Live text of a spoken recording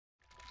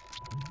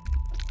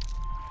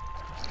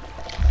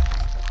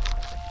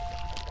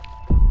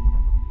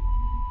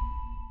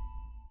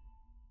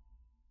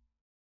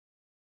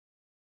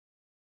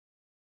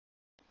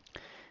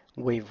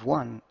Wave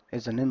 1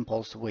 is an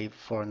impulse wave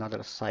for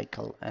another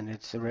cycle, and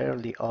it's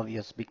rarely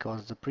obvious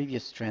because the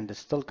previous trend is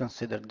still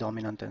considered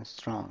dominant and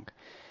strong.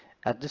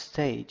 At this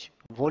stage,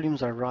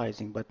 volumes are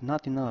rising, but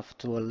not enough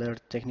to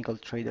alert technical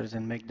traders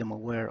and make them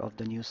aware of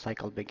the new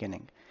cycle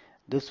beginning.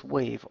 This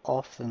wave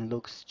often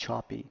looks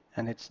choppy,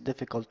 and it's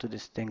difficult to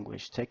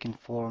distinguish, taking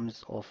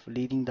forms of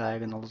leading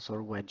diagonals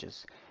or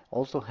wedges,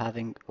 also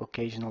having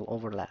occasional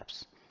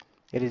overlaps.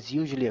 It is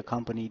usually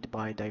accompanied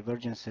by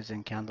divergences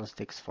in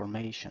candlesticks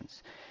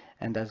formations,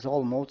 and as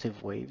all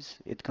motive waves,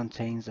 it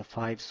contains a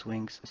 5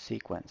 swings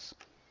sequence.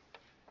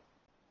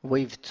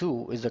 Wave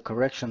 2 is a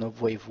correction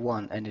of wave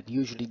 1, and it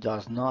usually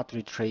does not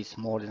retrace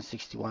more than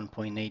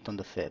 61.8 on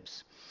the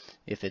fibs.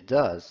 If it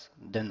does,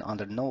 then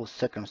under no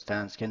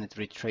circumstance can it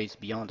retrace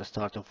beyond the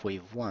start of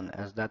wave 1,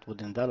 as that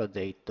would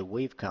invalidate the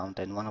wave count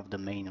and one of the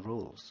main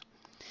rules.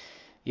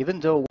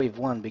 Even though wave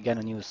 1 began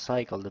a new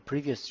cycle, the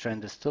previous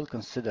trend is still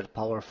considered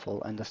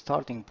powerful, and the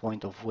starting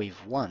point of wave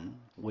 1,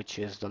 which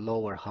is the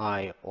lower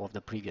high of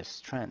the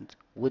previous trend,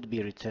 would be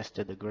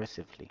retested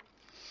aggressively.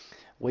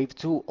 Wave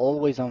 2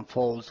 always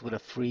unfolds with a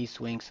 3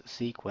 swings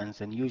sequence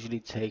and usually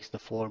takes the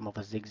form of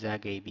a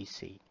zigzag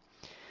ABC.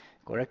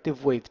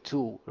 Corrective wave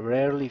 2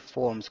 rarely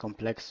forms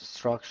complex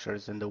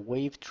structures, and the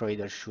wave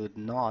trader should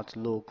not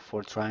look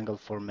for triangle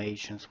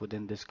formations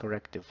within this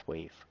corrective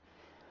wave.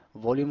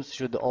 Volumes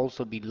should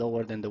also be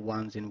lower than the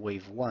ones in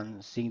wave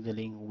 1,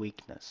 signaling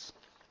weakness.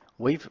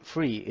 Wave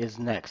 3 is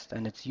next,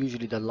 and it's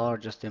usually the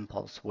largest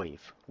impulse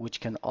wave,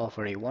 which can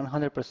offer a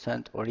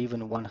 100% or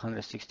even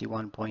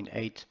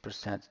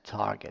 161.8%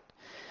 target.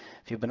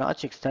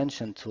 Fibonacci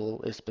extension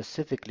tool is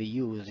specifically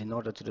used in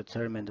order to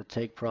determine the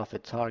take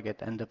profit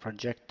target and the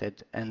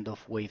projected end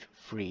of wave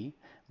 3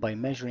 by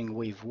measuring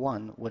wave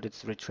 1 with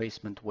its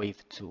retracement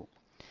wave 2.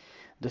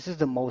 This is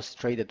the most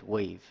traded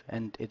wave,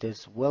 and it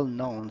is well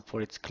known for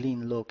its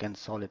clean look and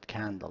solid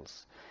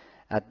candles.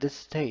 At this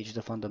stage,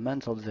 the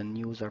fundamentals and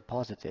news are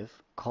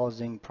positive,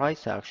 causing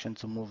price action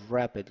to move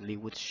rapidly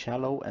with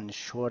shallow and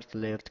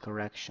short-lived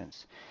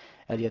corrections.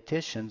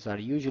 Elliotticians are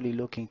usually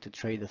looking to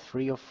trade the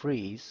 3 of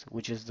threes,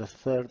 which is the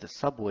third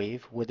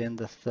subwave within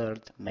the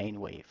third main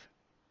wave.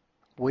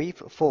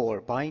 Wave 4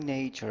 by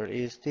nature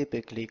is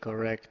typically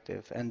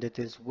corrective, and it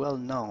is well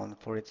known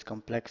for its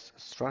complex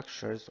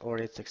structures or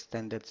its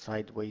extended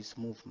sideways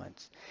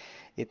movements.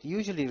 It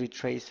usually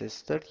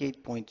retraces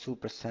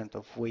 38.2%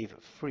 of wave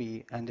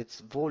 3, and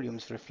its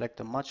volumes reflect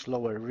a much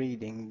lower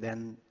reading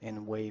than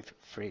in wave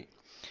 3.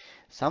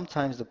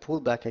 Sometimes the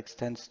pullback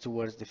extends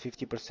towards the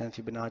 50%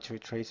 Fibonacci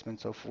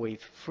retracements of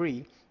wave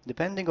 3,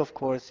 depending of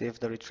course if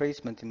the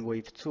retracement in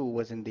wave 2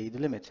 was indeed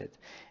limited,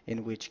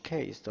 in which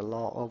case the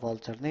law of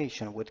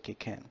alternation would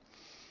kick in.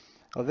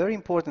 A very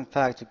important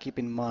fact to keep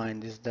in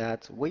mind is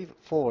that wave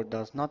 4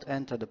 does not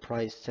enter the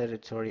price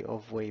territory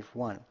of wave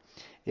 1.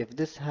 If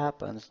this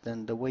happens,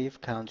 then the wave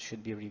count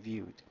should be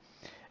reviewed.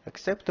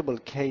 Acceptable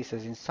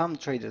cases in some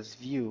traders'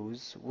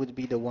 views would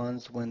be the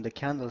ones when the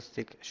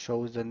candlestick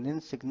shows an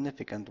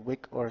insignificant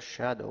wick or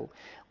shadow,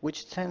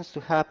 which tends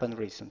to happen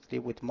recently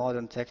with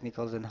modern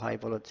technicals and high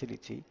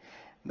volatility,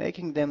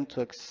 making them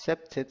to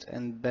accept it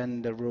and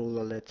bend the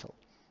rule a little.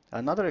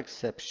 Another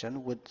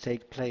exception would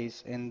take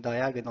place in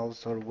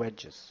diagonals or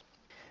wedges.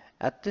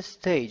 At this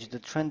stage, the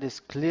trend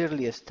is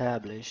clearly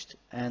established,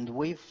 and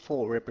wave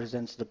 4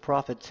 represents the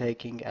profit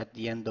taking at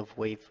the end of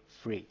wave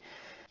 3.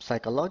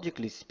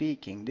 Psychologically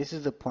speaking, this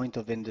is the point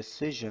of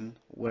indecision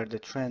where the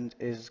trend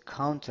is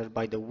countered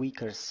by the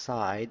weaker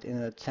side in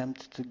an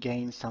attempt to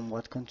gain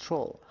somewhat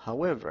control.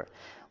 However,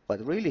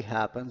 what really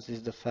happens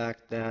is the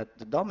fact that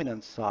the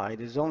dominant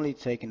side is only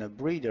taking a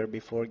breather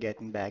before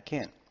getting back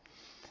in.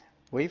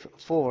 Wave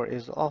 4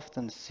 is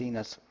often seen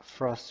as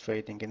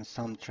frustrating in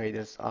some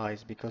traders'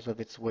 eyes because of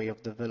its way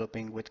of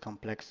developing with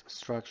complex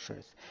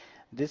structures.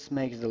 This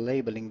makes the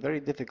labeling very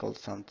difficult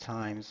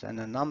sometimes, and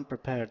an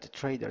unprepared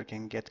trader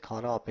can get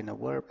caught up in a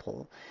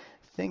whirlpool,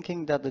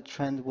 thinking that the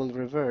trend will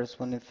reverse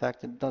when in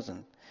fact it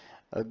doesn't.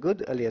 A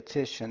good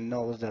Elliottician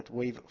knows that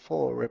wave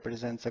 4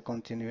 represents a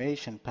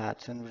continuation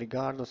pattern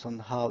regardless on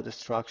how the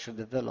structure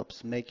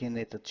develops, making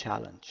it a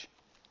challenge.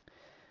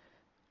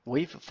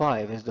 Wave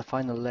 5 is the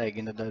final leg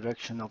in the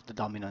direction of the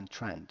dominant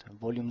trend.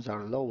 Volumes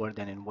are lower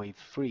than in wave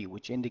 3,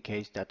 which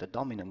indicates that the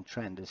dominant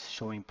trend is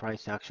showing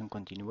price action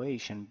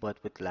continuation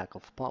but with lack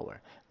of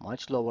power,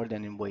 much lower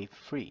than in wave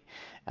 3.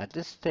 At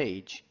this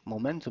stage,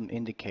 momentum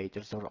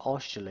indicators or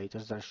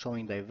oscillators are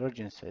showing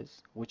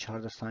divergences, which are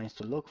the signs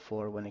to look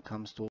for when it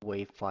comes to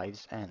wave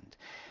 5's end.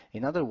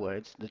 In other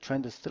words, the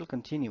trend is still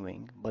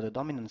continuing, but the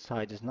dominant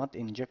side is not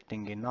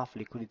injecting enough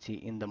liquidity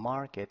in the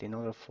market in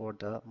order for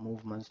the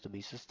movements to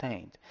be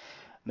sustained,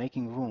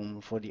 making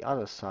room for the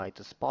other side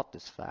to spot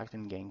this fact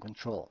and gain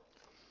control.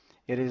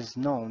 It is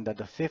known that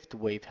the fifth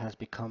wave has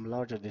become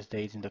larger these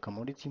days in the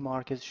commodity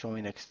markets,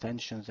 showing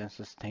extensions and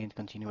sustained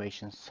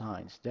continuation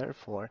signs.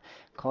 Therefore,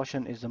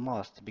 caution is a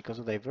must because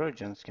the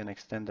divergence can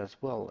extend as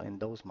well in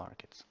those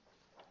markets.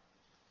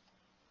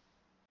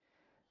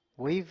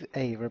 Wave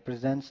A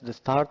represents the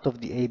start of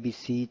the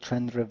ABC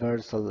trend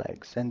reversal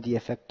legs and the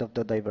effect of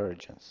the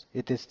divergence.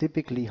 It is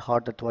typically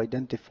harder to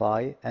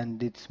identify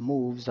and its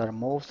moves are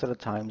most of the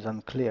times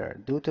unclear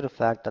due to the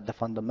fact that the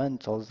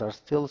fundamentals are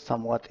still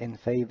somewhat in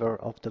favor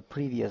of the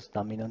previous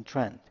dominant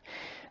trend.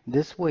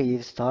 This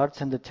wave starts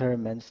and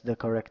determines the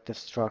corrective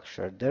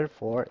structure,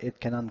 therefore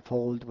it can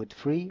unfold with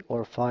 3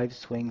 or 5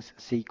 swings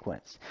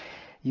sequence.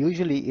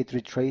 Usually it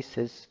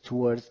retraces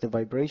towards the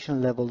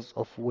vibration levels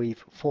of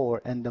wave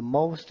 4 and the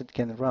most it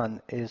can run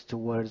is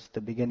towards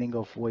the beginning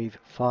of wave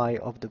 5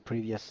 of the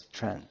previous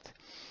trend.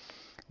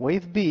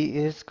 Wave B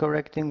is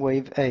correcting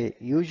wave A,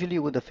 usually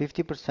with a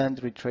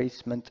 50%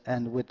 retracement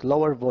and with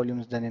lower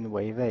volumes than in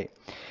wave A.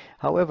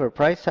 However,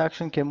 price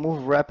action can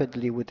move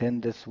rapidly within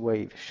this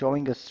wave,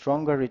 showing a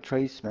stronger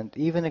retracement,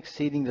 even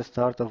exceeding the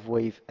start of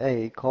wave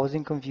A,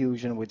 causing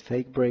confusion with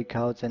fake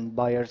breakouts and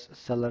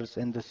buyers-sellers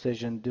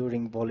indecision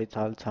during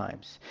volatile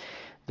times.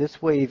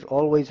 This wave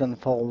always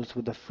unfolds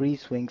with a free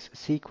swings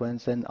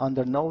sequence and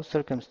under no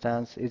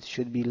circumstance it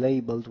should be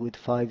labeled with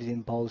 5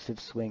 impulsive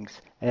swings,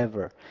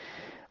 ever.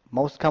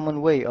 Most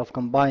common way of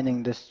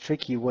combining this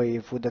tricky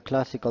wave with the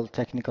classical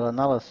technical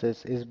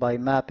analysis is by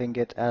mapping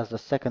it as the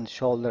second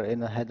shoulder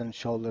in a head and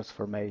shoulders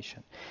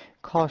formation.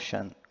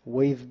 Caution: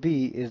 wave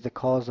B is the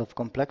cause of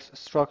complex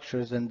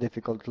structures and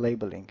difficult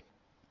labeling.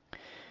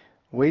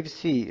 Wave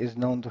C is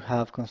known to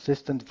have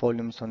consistent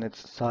volumes on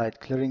its side,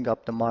 clearing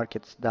up the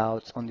market's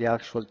doubts on the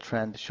actual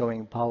trend,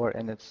 showing power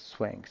in its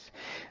swings.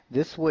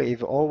 This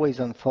wave always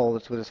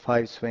unfolds with a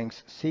 5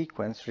 swings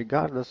sequence,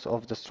 regardless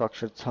of the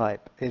structure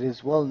type. It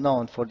is well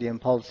known for the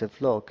impulsive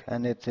look,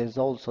 and it is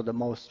also the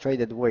most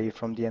traded wave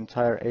from the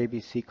entire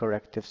ABC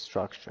corrective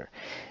structure.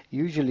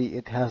 Usually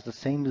it has the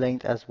same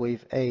length as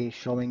wave A,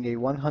 showing a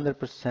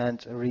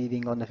 100%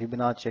 reading on the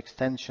Fibonacci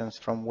extensions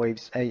from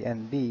waves A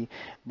and B,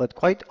 but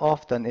quite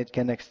often it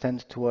can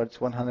extend towards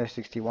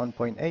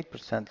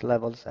 161.8%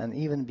 levels and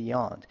even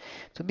beyond.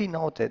 To be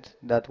noted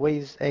that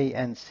waves A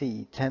and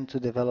C tend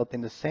to develop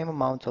in the same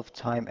amount of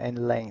time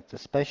and length,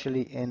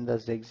 especially in the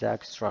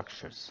zigzag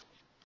structures.